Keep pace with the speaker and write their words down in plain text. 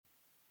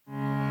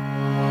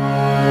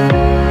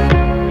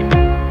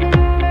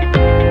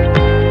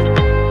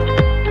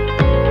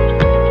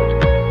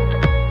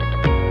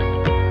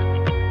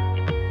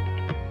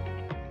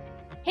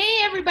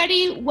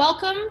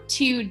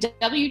to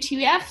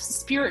WTF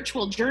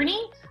Spiritual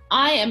Journey.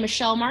 I am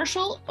Michelle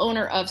Marshall,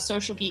 owner of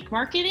Social Geek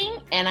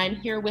Marketing, and I'm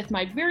here with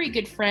my very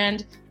good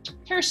friend,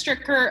 Tara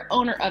Stricker,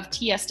 owner of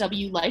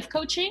TSW Life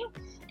Coaching.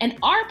 And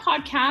our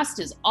podcast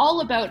is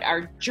all about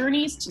our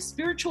journeys to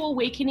spiritual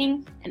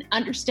awakening and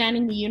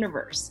understanding the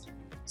universe.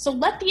 So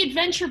let the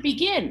adventure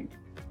begin.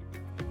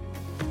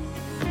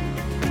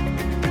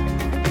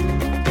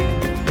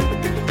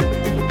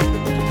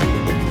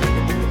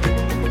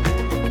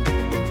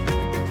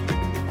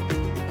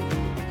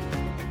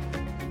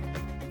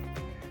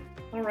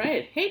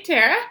 Hey,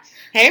 Tara.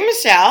 Hey,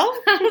 Michelle.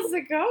 How's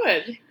it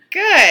going?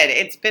 Good.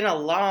 It's been a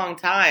long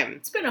time.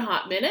 It's been a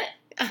hot minute.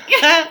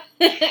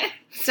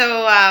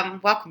 So,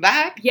 welcome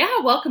back.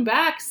 Yeah, welcome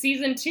back.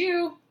 Season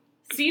 2.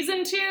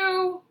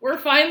 We're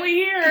finally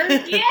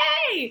here.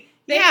 Yay!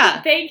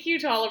 Thank you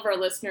to all of our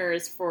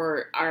listeners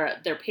for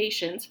their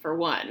patience, for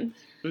one.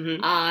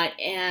 Mm-hmm.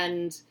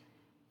 And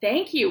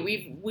thank you.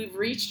 We've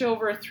reached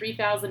over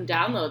 3,000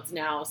 downloads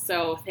now.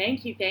 So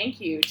thank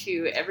you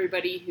to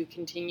everybody who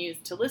continues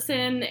to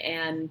listen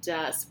and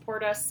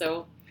support us.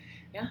 So,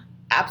 yeah.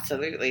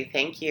 Absolutely.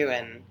 Thank you.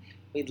 And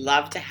we'd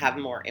love to have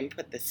more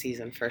input this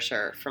season for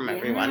sure from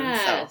everyone.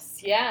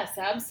 Yes,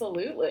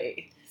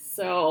 absolutely.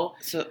 So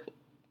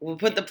we'll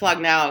put the plug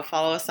now.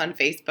 Follow us on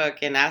Facebook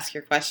and ask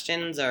your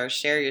questions or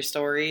share your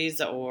stories,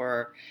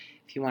 or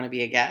if you want to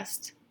be a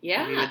guest.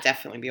 Yeah. We would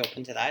definitely be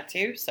open to that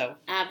too. So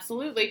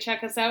absolutely.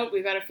 Check us out.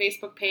 We've got a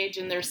Facebook page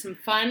and there's some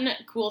fun,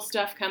 cool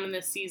stuff coming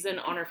this season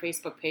on our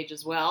Facebook page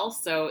as well.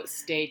 So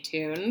stay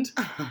tuned.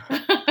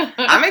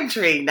 I'm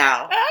intrigued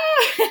now.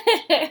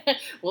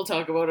 We'll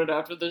talk about it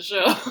after the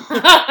show.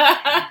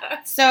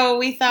 So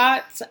we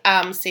thought,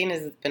 seeing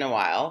as it's been a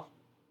while,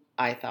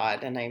 I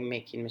thought, and I'm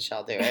making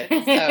Michelle do it.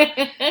 So,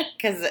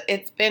 because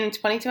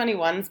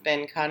 2021's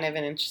been kind of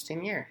an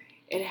interesting year.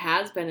 It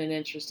has been an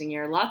interesting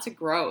year. Lots of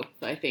growth,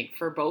 I think,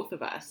 for both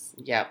of us.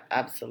 Yep,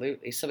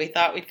 absolutely. So we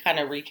thought we'd kind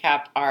of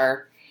recap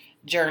our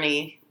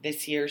journey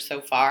this year so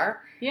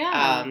far.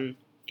 Yeah.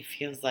 It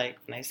feels like,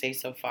 when I say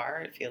so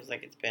far, it feels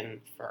like it's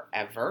been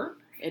forever.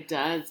 It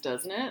does,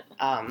 doesn't it?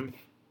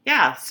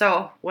 Yeah,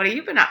 so what have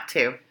you been up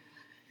to?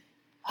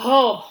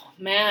 Oh,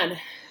 man.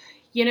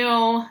 You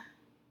know,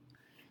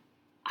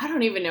 I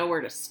don't even know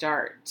where to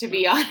start, to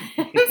be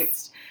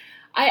honest.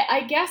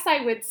 I guess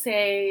I would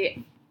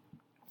say,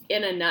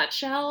 in a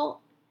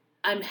nutshell,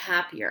 I'm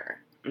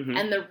happier. Mm-hmm.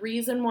 And the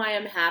reason why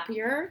I'm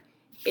happier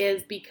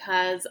is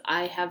because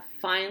I have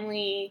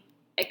finally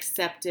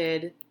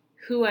accepted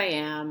who I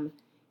am.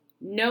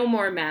 No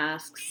more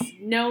masks.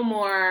 No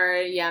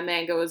more,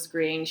 Mango is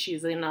agreeing.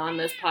 She's in on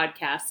this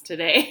podcast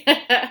today.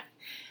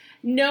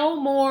 No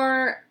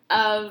more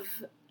of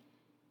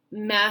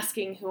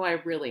masking who I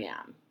really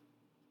am.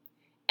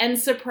 And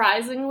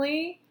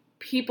surprisingly,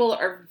 people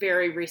are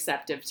very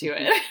receptive to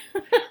it.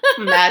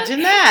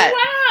 Imagine that.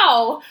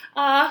 Wow.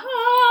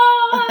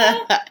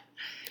 Uh-huh.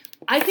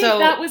 I think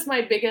that was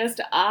my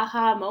biggest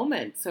aha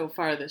moment so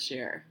far this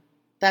year.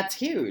 That's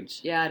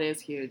huge. Yeah, it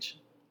is huge.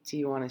 Do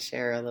you want to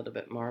share a little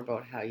bit more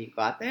about how you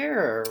got there,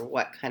 or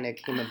what kind of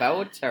came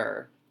about,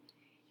 or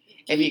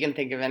if you can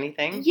think of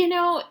anything? You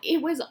know,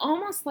 it was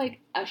almost like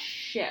a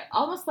shift,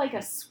 almost like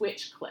a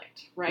switch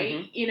clicked, right?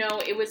 Mm-hmm. You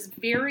know, it was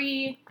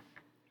very,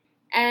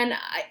 and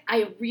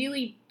I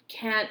really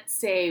can't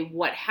say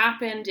what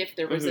happened, if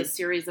there was a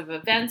series of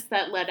events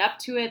that led up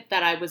to it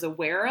that I was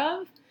aware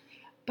of,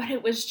 but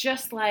it was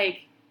just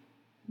like,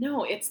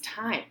 no, it's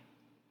time.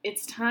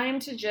 It's time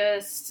to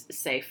just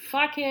say,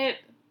 fuck it.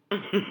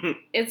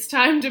 It's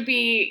time to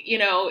be,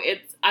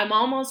 I'm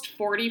almost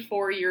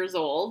 44 years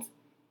old.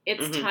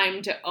 It's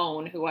time to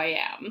own who I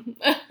am.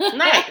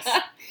 Nice.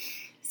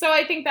 So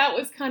I think that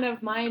was kind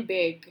of my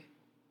big,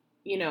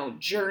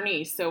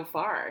 journey so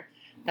far.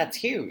 That's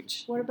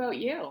huge. What about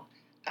you?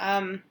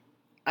 I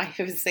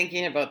was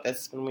thinking about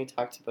this when we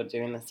talked about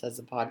doing this as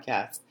a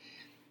podcast.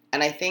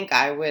 And I think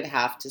I would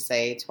have to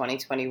say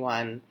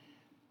 2021,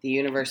 the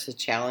universe has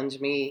challenged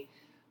me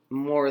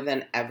more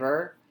than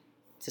ever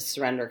to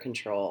surrender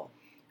control.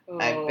 Oh,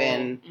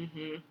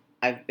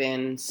 I've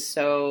been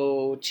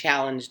so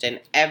challenged in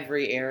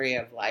every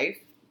area of life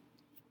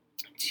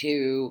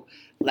to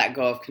let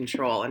go of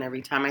control. And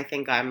every time I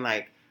think I'm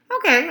like,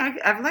 okay,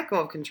 I've let go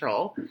of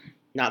control.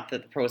 Not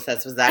that the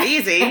process was that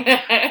easy,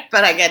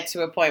 but I get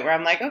to a point where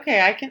I'm like,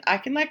 okay, I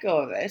can let go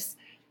of this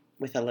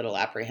with a little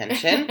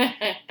apprehension,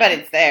 but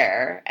it's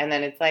there. And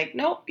then it's like,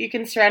 nope, you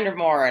can surrender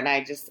more. And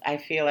I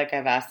feel like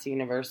I've asked the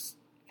universe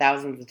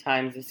thousands of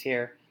times this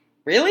year,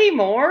 really?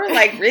 More?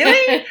 Like,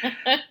 really?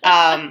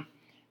 And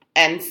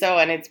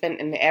it's been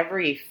in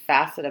every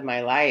facet of my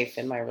life,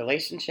 in my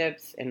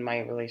relationships, in my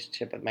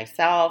relationship with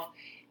myself,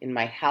 in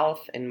my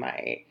health, in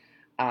my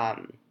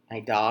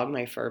dog,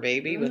 my fur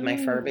baby, with my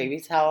fur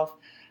baby's health.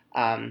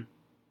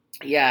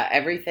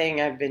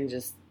 Everything I've been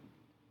just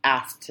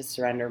asked to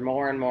surrender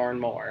more and more and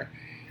more.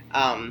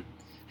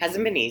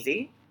 Hasn't been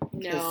easy.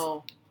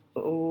 No.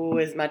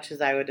 As much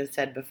as I would have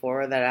said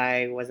before that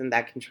I wasn't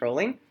that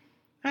controlling,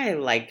 I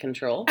like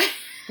control.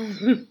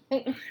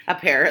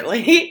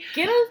 Apparently.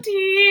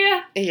 Guilty.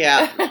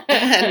 Yeah.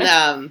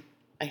 And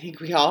I think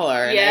we all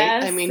are. And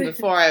Yes. I mean,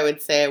 before I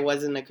would say I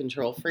wasn't a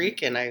control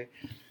freak, and I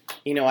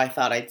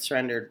thought I'd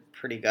surrendered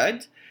pretty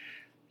good.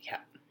 Yeah,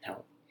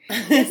 no.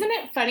 Isn't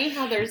it funny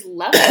how there's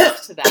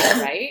levels to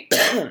that,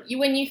 right?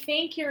 When you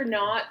think you're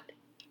not,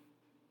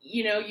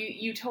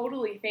 you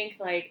totally think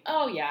like,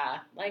 oh yeah,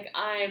 like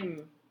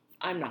I'm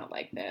not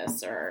like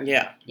this, or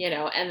yeah,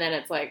 and then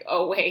it's like,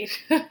 oh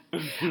wait,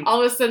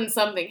 all of a sudden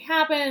something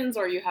happens,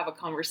 or you have a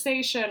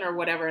conversation or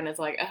whatever, and it's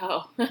like,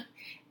 oh,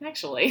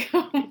 actually,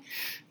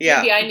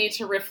 maybe I need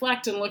to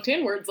reflect and look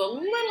inwards a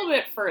little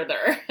bit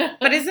further.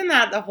 But isn't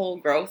that the whole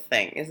growth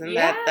thing? Isn't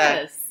that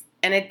the?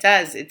 And it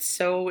does. It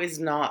so is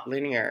not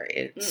linear.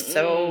 It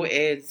so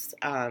is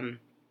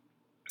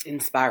in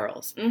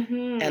spirals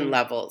and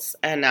levels.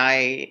 And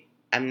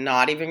I'm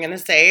not even going to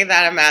say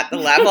that I'm at the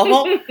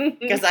level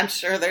because I'm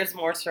sure there's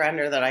more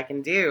surrender that I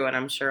can do, and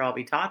I'm sure I'll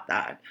be taught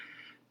that.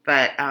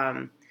 But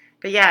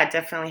yeah, it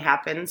definitely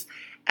happens.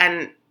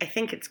 And I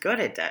think it's good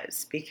it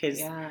does because,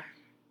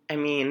 I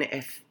mean,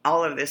 if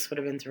all of this would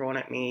have been thrown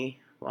at me,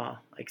 well,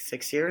 like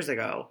 6 years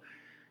ago,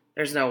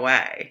 there's no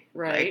way.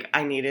 Right. Like,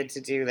 I needed to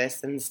do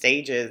this in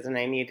stages, and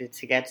I needed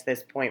to get to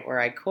this point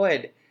where I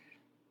could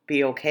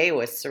be okay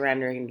with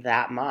surrendering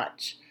that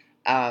much.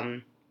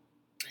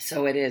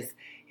 So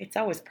it's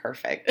always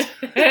perfect.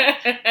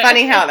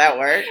 Funny how that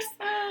works.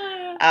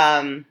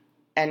 And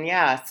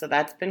yeah, so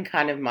that's been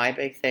kind of my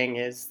big thing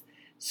is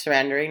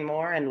surrendering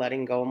more and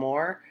letting go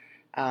more.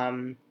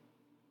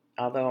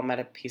 Although I'm at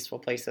a peaceful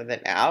place with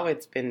it now,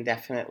 it's been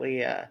definitely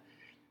a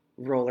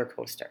roller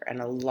coaster and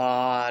a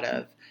lot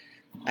of,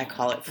 I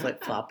call it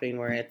flip-flopping,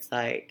 where it's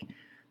like,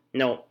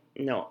 no,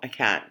 I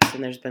can't.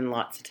 And there's been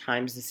lots of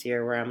times this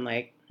year where I'm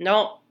like,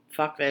 no,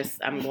 fuck this.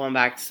 I'm going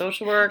back to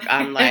social work.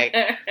 I'm like,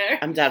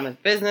 I'm done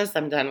with business.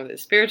 I'm done with the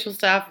spiritual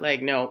stuff.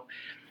 Like, no,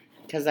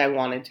 because I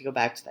wanted to go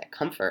back to that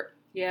comfort.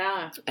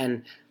 Yeah.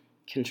 And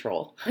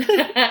control.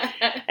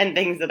 And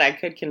things that I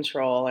could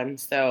control. And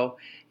so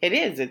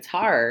it's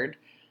hard.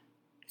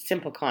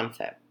 Simple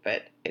concept,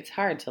 but it's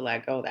hard to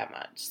let go that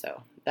much.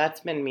 So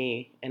that's been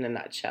me in a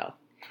nutshell.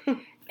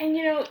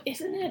 And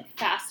isn't it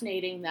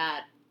fascinating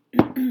that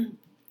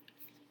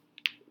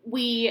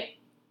we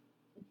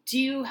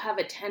do have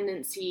a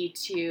tendency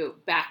to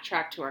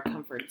backtrack to our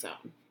comfort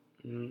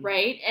zone,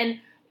 right? And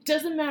it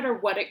doesn't matter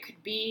what it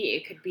could be.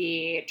 It could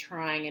be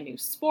trying a new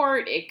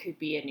sport. It could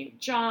be a new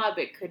job.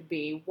 It could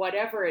be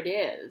whatever it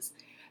is.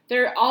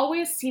 There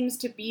always seems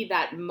to be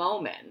that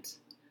moment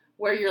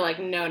where you're like,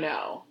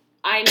 no,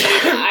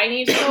 I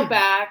need to go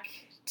back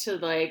to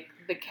like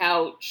the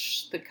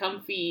couch, the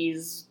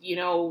comfies,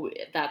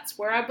 that's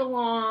where I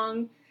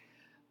belong.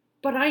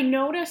 But I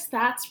notice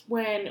that's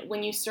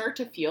when you start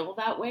to feel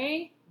that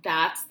way,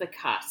 that's the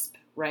cusp,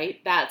 right?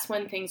 That's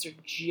when things are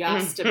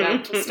just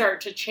about to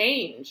start to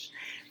change.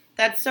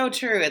 That's so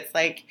true. It's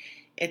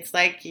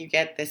like you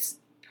get this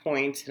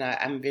point, and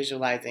I'm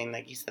visualizing,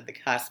 like you said, the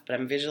cusp, but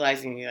I'm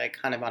visualizing you like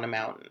kind of on a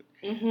mountain.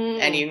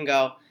 And you can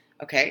go,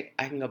 okay,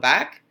 I can go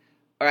back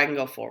or I can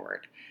go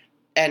forward.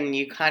 And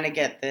you kind of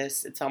get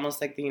this, it's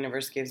almost like the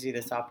universe gives you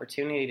this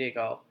opportunity to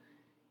go,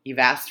 you've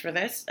asked for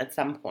this at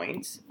some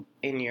point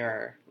in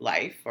your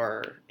life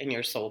or in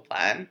your soul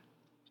plan.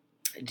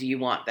 Do you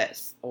want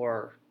this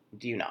or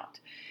do you not?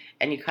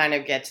 And you kind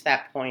of get to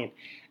that point.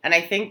 And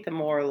I think the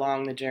more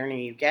along the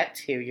journey you get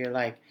to, you're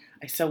like,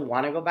 I still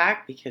want to go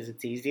back because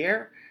it's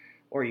easier,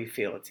 or you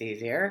feel it's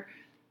easier.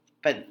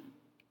 But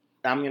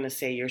I'm going to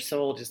say your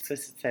soul just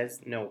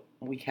says, no,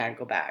 we can't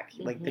go back.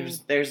 Like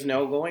there's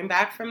no going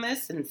back from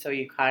this. And so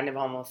you kind of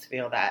almost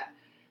feel that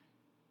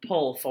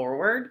pull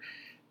forward,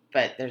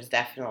 but there's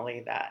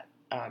definitely that,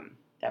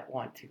 that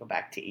want to go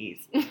back to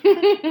ease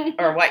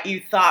or what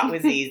you thought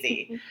was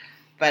easy.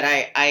 But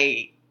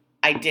I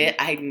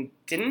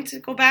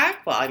didn't go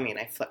back. Well, I mean,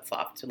 I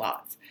flip-flopped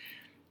lots,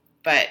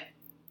 but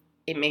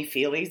it may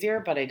feel easier,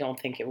 but I don't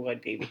think it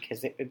would be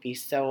because it would be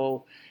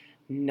so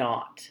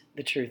not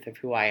the truth of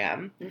who I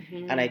am.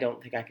 And I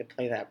don't think I could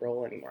play that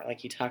role anymore.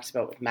 Like you talked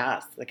about with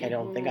masks, like I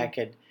don't think I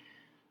could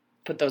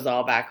put those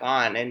all back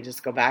on and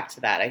just go back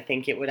to that. I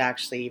think it would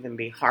actually even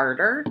be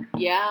harder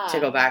to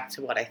go back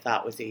to what I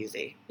thought was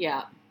easy.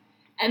 Yeah.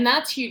 And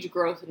that's huge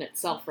growth in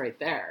itself right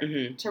there.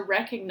 To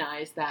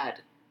recognize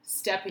that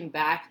stepping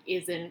back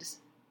isn't,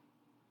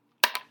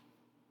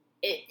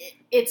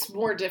 it's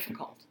more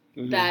difficult.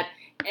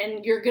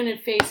 And you're going to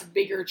face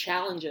bigger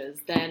challenges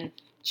than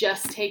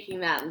just taking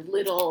that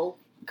little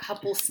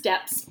couple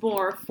steps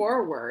more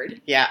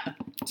forward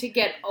to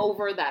get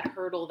over that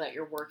hurdle that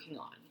you're working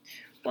on.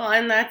 Well,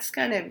 and that's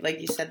kind of, like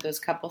you said, those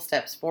couple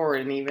steps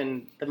forward and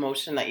even the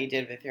motion that you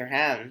did with your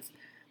hands.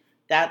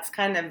 That's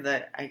kind of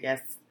the, I guess,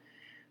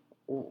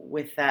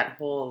 with that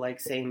whole, like,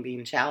 saying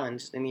being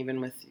challenged and even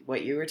with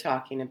what you were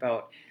talking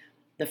about,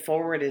 the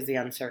forward is the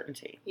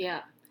uncertainty.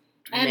 Yeah.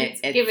 And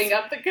it's giving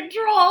up the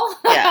control.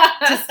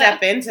 To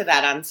step into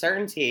that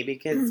uncertainty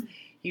because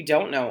you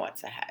don't know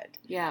what's ahead.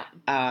 Yeah.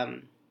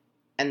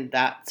 And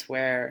that's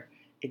where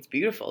it's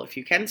beautiful if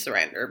you can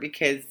surrender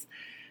because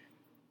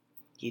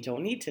you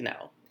don't need to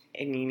know,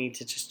 and you need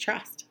to just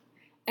trust.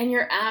 And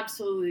you're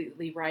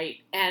absolutely right.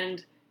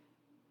 And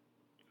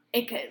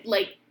it,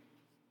 like,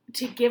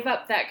 to give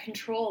up that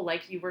control,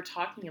 like you were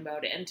talking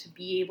about, and to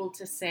be able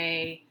to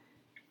say,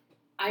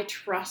 I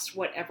trust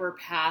whatever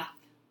path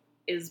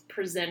is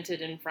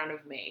presented in front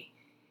of me,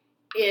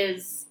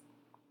 is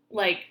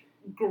like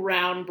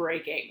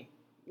groundbreaking.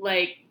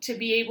 Like, to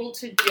be able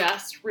to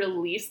just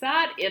release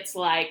that, it's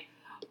like,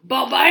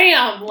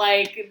 ba-bam!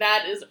 Like,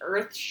 that is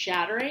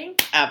earth-shattering.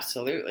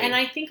 Absolutely. And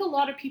I think a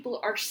lot of people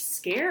are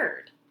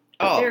scared.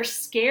 Oh. They're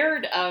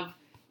scared of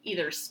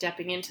either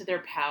stepping into their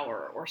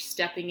power or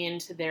stepping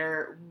into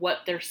what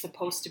they're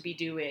supposed to be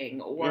doing.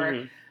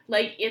 Or,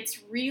 like,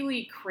 it's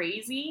really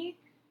crazy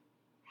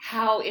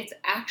how it's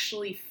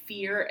actually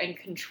fear and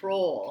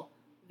control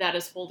that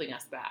is holding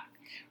us back.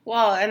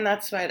 Well, and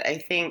that's what I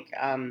think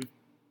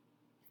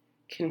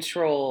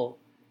control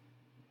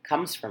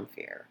comes from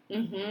fear.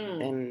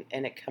 And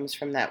it comes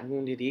from that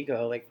wounded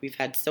ego. Like, we've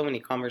had so many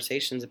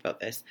conversations about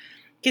this.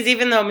 Because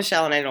even though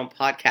Michelle and I don't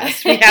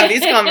podcast, we have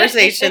these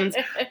conversations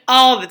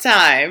all the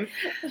time.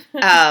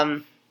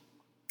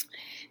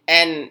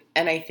 And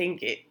I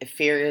think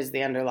fear is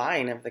the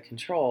underlying of the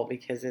control,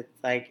 because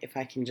it's like, if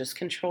I can just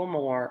control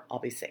more, I'll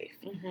be safe.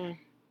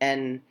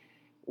 And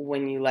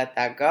when you let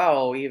that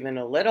go, even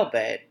a little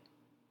bit,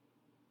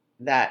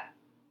 that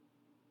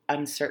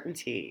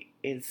uncertainty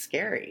is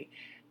scary.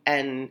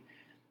 And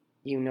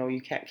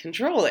you can't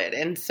control it.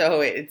 And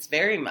so it's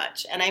very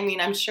much, and I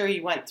mean, I'm sure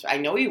I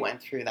know you went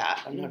through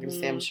that. I'm not going to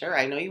say I'm sure.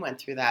 I know you went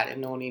through that,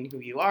 and knowing who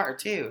you are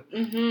too.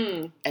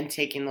 And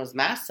taking those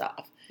masks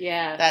off.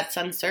 Yeah. That's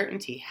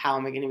uncertainty. How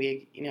am I going to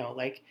be,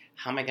 like,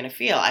 how am I going to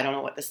feel? I don't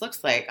know what this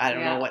looks like. I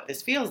don't know what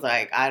this feels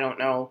like. I don't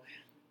know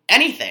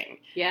anything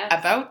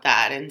about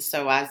that. And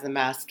so as the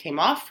mask came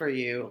off for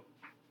you,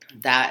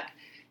 that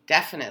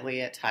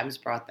definitely at times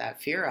brought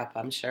that fear up,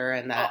 I'm sure,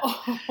 and that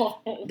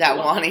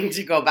wanting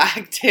to go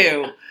back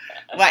to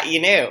what you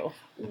knew.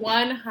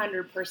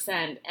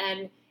 100%.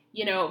 And,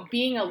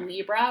 being a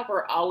Libra,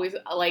 we're always,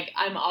 like,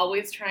 I'm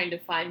always trying to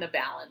find the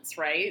balance,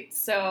 right?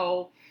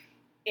 So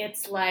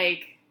it's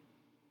like,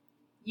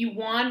 you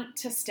want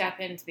to step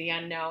into the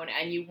unknown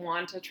and you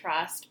want to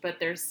trust, but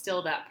there's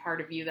still that part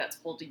of you that's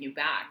holding you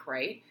back,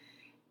 right?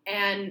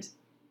 And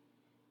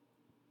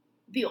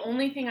the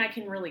only thing I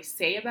can really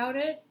say about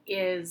it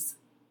is,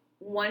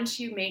 once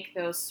you make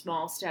those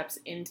small steps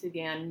into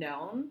the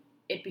unknown,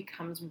 it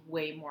becomes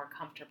way more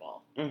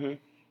comfortable.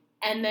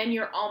 And then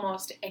you're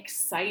almost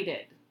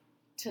excited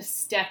to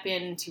step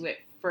into it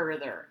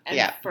further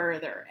and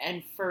further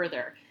and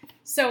further.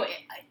 So,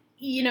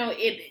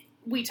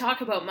 we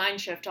talk about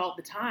mind shift all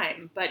the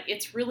time, but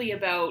it's really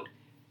about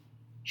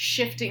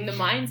shifting the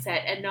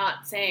mindset and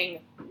not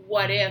saying,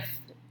 what if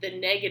the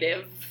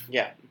negative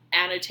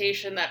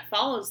annotation that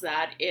follows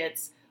that.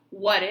 It's,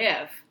 what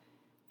if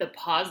the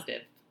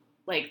positive,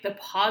 like the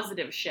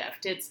positive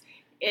shift.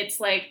 It's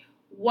like,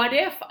 what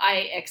if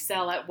I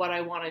excel at what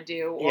I want to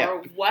do?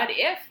 Or what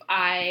if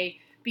I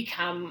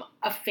become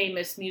a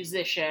famous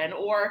musician?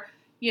 Or,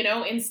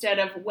 instead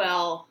of,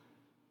 well,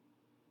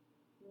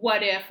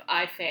 what if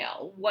I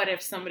fail? What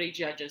if somebody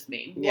judges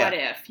me? What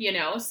if,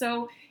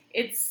 So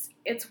it's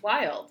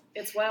wild.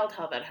 It's wild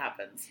how that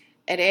happens.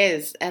 It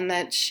is. And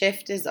that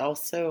shift is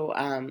also,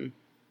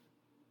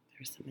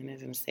 there's something I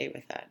was going to say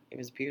with that. It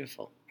was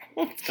beautiful.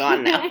 It's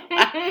gone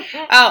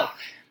now.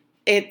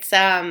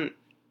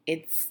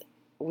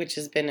 Which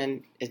has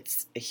been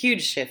it's a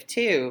huge shift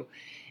too,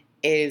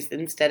 is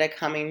instead of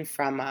coming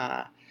from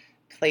a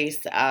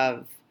place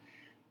of,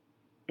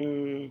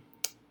 I'm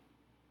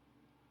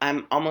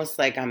almost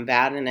like I'm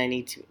bad and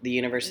the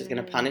universe is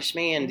going to punish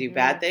me and do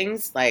bad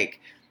things,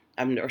 like,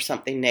 or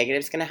something negative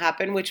is going to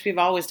happen, which we've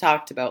always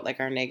talked about, like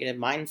our negative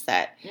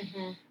mindset.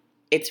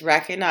 It's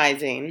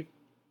recognizing,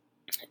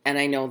 and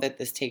I know that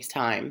this takes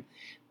time,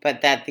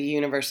 but that the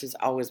universe is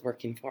always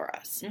working for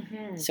us.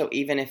 So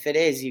even if it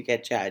is you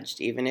get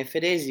judged, even if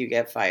it is you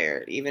get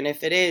fired, even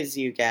if it is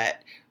you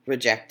get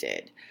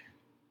rejected,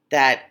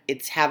 that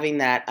it's having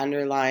that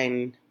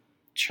underlying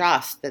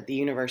trust that the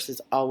universe is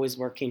always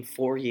working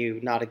for you,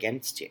 not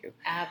against you.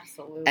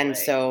 Absolutely. And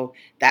so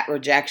that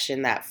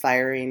rejection, that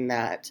firing,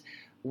 that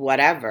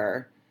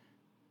whatever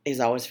is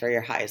always for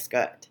your highest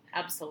good.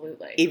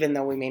 Absolutely. Even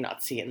though we may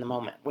not see it in the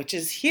moment, which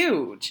is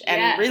huge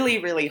and really,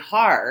 really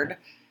hard,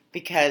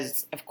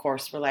 because of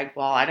course we're like,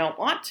 well, I don't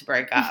want to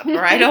break up,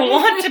 or I don't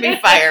want to be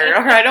fired,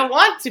 or I don't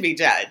want to be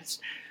judged.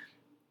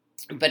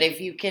 But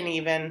if you can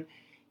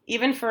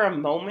even for a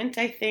moment,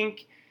 I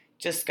think,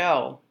 just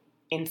go,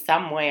 in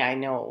some way I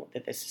know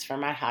that this is for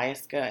my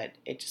highest good.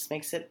 It just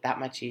makes it that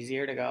much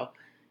easier to go,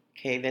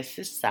 okay, this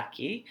is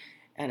sucky,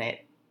 and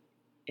it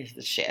is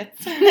the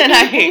shits,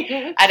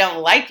 and I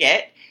don't like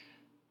it,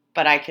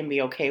 but I can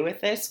be okay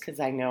with this because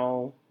I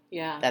know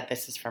that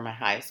this is for my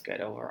highest good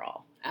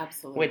overall.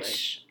 Absolutely.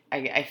 Which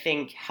I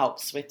think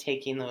helps with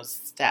taking those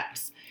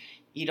steps.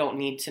 You don't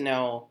need to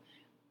know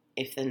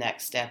if the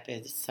next step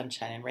is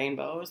sunshine and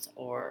rainbows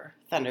or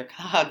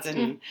thunderclouds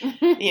and,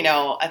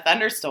 a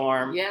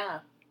thunderstorm.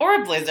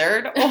 or a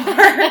blizzard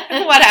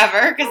or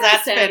whatever, because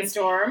that's a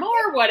sandstorm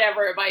or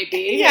whatever it might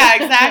be. Yeah,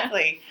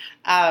 exactly.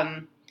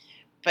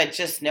 But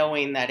just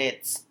knowing that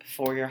it's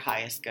for your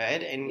highest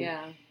good,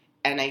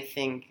 and I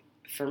think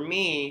for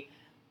me,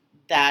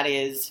 that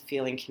is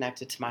feeling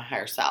connected to my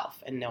higher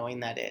self and knowing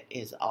that it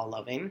is all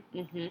loving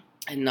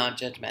and not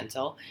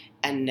judgmental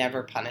and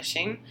never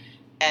punishing.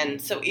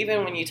 And so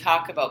even when you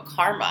talk about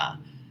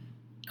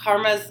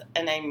karma's,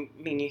 and I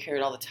mean, you hear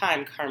it all the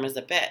time, karma's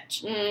a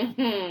bitch.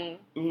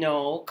 Mm-hmm.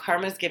 No,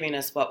 karma's giving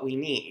us what we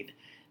need.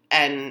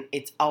 And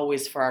it's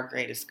always for our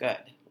greatest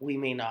good. We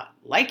may not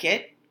like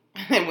it,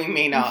 and we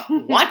may not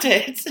want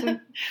it,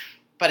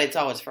 but it's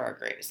always for our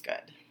greatest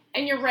good.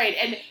 And you're right.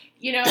 And,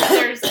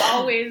 there's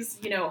always,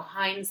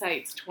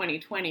 hindsight's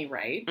 20/20,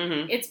 right?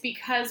 Mm-hmm. It's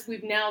because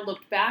we've now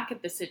looked back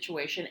at the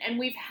situation and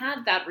we've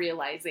had that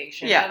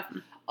realization of,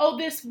 oh,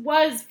 this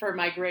was for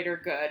my greater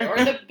good, or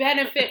the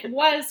benefit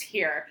was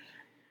here.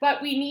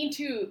 But we need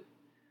to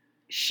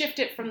shift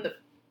it from the,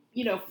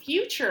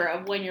 future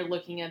of when you're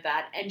looking at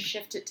that and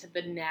shift it to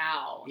the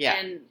now. Yeah.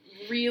 And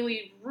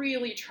really,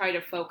 really try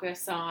to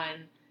focus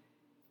on,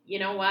 you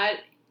know what,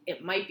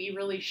 it might be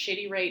really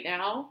shitty right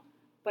now,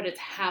 but it's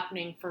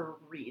happening for a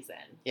reason.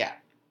 Yeah.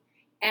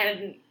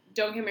 And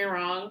don't get me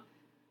wrong,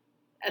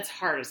 it's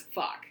hard as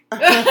fuck.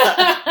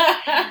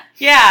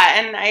 Yeah,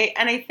 and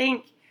I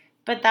think,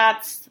 but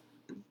that's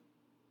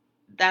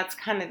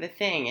kind of the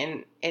thing,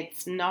 and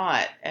it's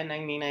not, and I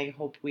mean, I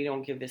hope we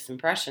don't give this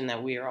impression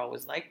that we are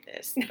always like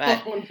this,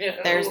 but no.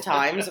 There's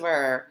times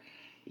where,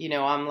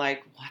 I'm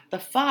like, what the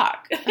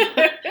fuck?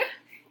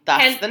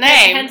 That's the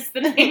name. Hence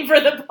the name for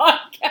the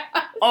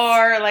podcast.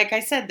 Or, like I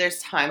said, there's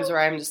times where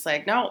I'm just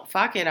like, no,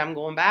 fuck it, I'm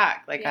going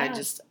back. Like, I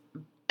just,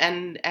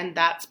 and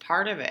that's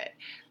part of it.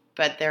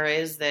 But there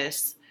is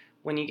this,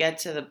 when you get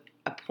to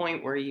a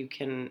point where you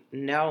can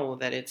know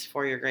that it's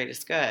for your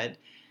greatest good,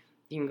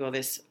 you can go,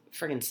 this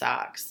friggin'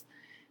 sucks,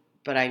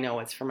 but I know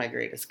it's for my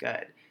greatest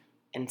good.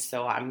 And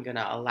so I'm going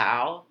to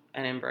allow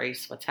and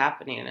embrace what's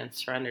happening and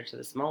surrender to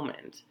this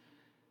moment,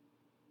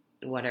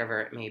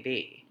 whatever it may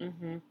be.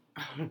 Mm-hmm.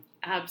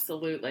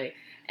 Absolutely.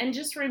 And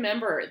just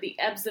remember, the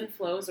ebbs and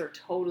flows are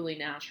totally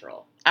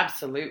natural.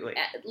 Absolutely.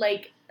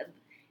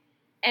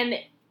 And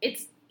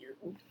it's,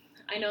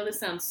 I know this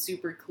sounds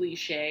super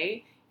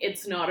cliche.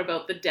 It's not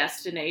about the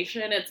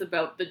destination. It's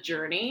about the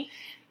journey.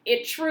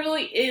 It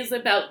truly is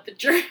about the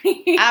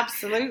journey.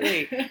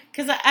 Absolutely.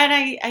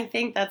 I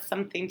think that's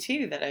something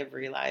too that I've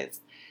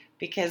realized,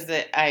 because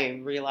I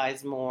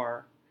realized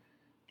more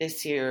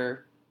this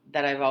year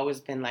that I've always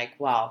been like,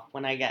 well,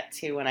 when I get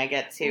to, right.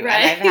 And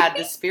I've had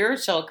the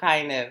spiritual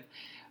kind of,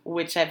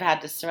 which I've had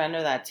to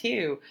surrender that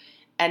to,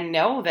 and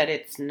know that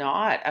it's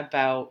not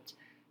about,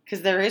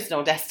 because there is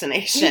no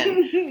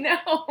destination.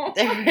 No.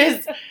 There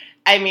is,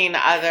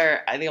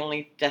 the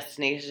only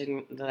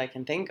destination that I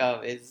can think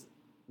of is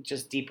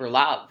just deeper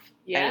love.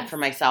 Yeah. For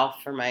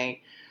myself,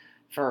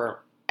 for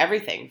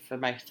everything, for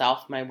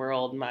myself, my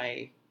world,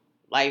 my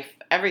life,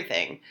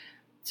 everything.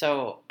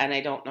 So, and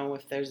I don't know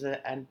if there's a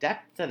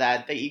depth to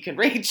that you can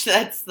reach.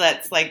 That's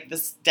like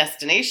this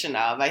destination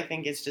of, I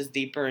think it's just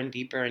deeper and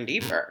deeper and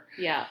deeper.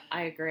 Yeah,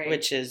 I agree.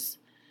 Which is,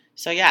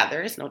 so yeah,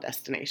 there is no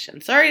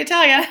destination. Sorry to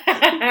tell you.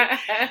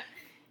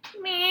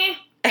 Meh.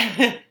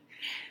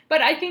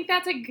 But I think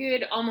that's a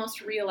good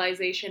almost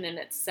realization in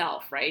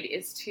itself, right?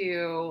 Is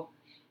to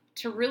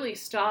really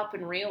stop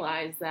and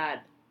realize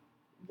that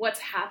what's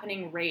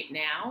happening right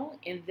now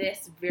in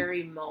this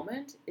very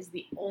moment is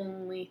the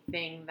only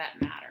thing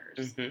that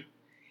matters. Mm-hmm.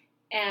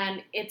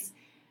 And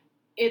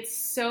it's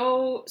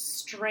so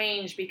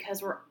strange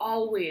because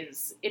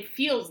it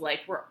feels like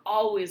we're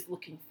always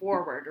looking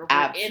forward, or we're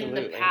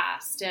Absolutely. In the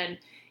past. And,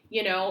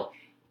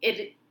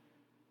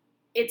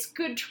 it's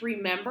good to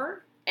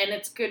remember and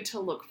it's good to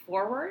look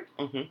forward,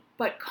 mm-hmm.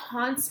 but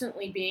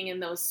constantly being in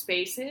those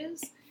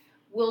spaces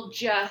will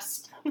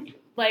just,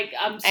 like,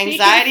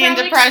 anxiety and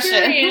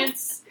depression.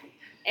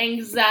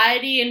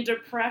 Anxiety and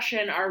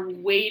depression are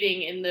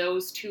waiting in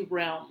those two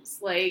realms.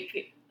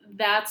 Like,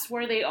 that's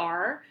where they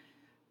are.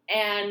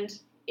 And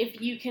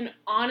if you can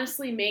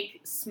honestly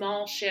make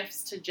small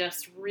shifts to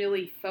just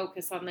really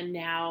focus on the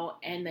now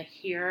and the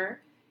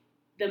here,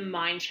 the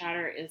mind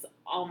chatter is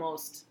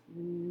almost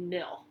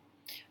nil.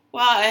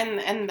 Well,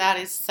 and that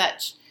is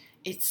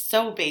it's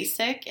so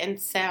basic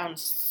and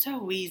sounds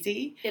so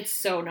easy. It's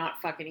so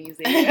not fucking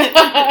easy.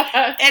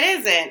 It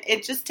isn't.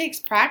 It just takes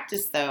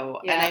practice, though.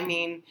 Yeah.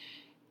 And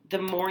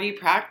the more you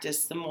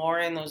practice, the more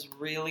in those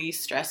really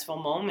stressful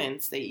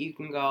moments that you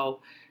can go,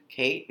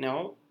 okay,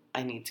 no,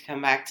 I need to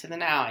come back to the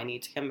now. I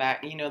need to come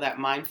back, that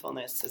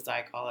mindfulness, as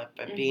I call it,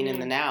 but mm-hmm. being in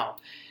the now.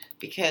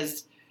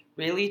 Because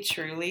really,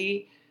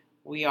 truly,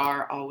 we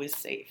are always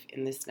safe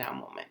in this now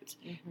moment.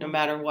 Mm-hmm. No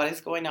matter what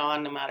is going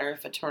on, no matter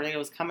if a tornado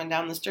is coming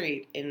down the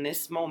street, in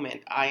this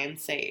moment, I am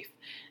safe.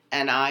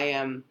 And I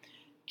am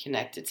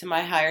connected to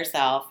my higher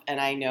self,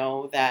 and I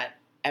know that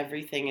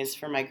everything is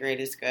for my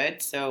greatest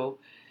good. So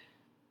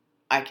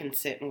I can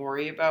sit and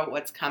worry about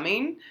what's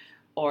coming,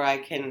 or I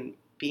can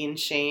be in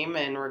shame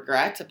and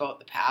regret about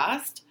the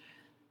past.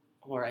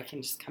 or I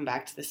can just come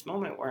back to this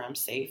moment where I'm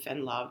safe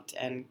and loved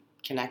and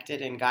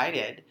connected and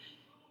guided.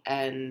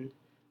 And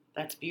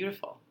that's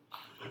beautiful.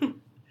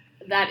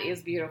 That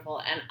is beautiful.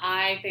 And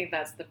I think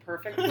that's the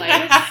perfect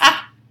place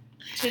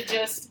to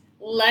just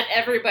let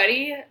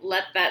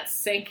that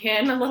sink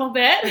in a little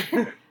bit.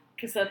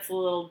 Because that's a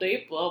little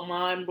deep, a little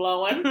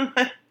mind-blowing.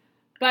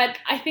 But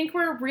I think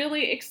we're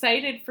really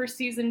excited for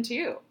season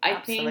 2. I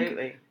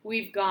think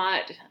we've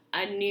got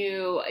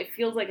it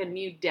feels like a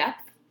new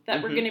depth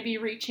that we're going to be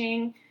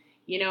reaching.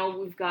 You know,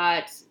 we've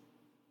got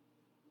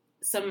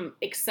some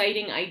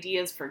exciting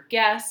ideas for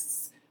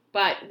guests,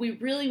 but we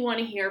really want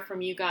to hear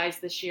from you guys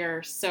this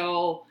year.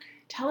 So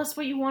tell us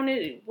what do you want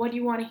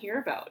to hear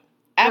about?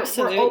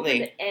 Absolutely. We're open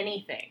to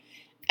anything.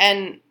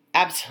 And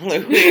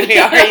absolutely we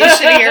are. You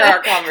should hear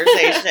our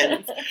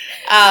conversations.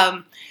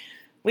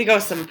 We go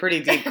some pretty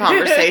deep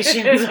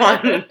conversations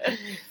on,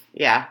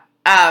 yeah.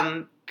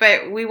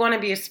 But we want to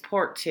be a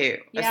support too,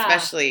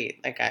 especially,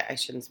 like, I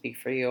shouldn't speak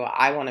for you.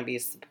 I want to be a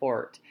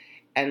support.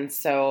 And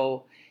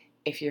so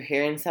if you're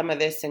hearing some of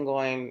this and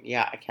going,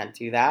 yeah, I can't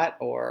do that,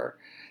 or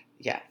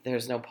yeah,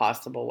 there's no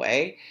possible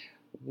way.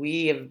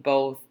 We have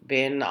both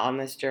been on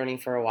this journey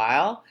for a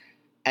while,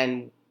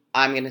 and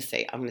I'm going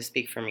to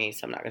speak for me,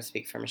 so I'm not going to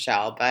speak for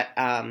Michelle, but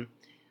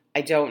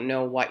I don't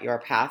know what your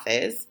path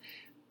is,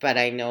 but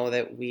I know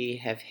that we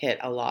have hit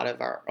a lot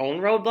of our own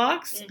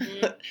roadblocks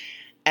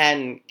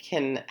and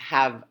can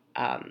have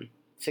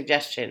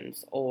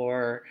suggestions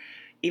or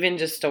even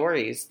just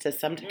stories to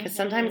because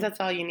sometimes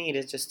that's all you need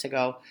is just to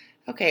go,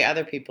 okay,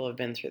 other people have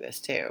been through this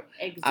too.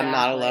 Exactly. I'm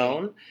not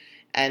alone.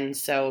 And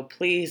so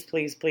please,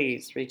 please,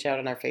 please reach out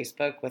on our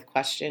Facebook with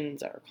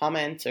questions or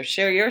comments or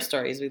share your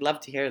stories. We'd love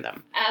to hear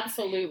them.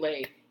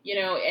 Absolutely. You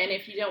know, and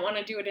if you don't want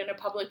to do it in a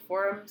public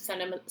forum,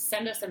 send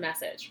us a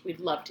message. We'd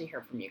love to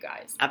hear from you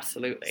guys.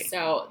 Absolutely.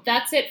 So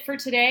that's it for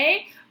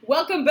today.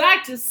 Welcome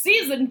back to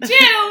season 2.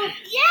 Yay!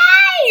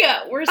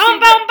 We're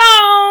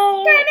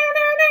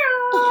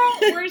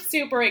We're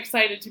super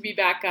excited to be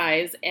back,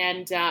 guys.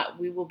 And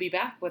we will be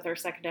back with our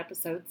second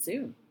episode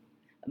soon.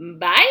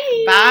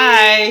 Bye.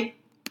 Bye.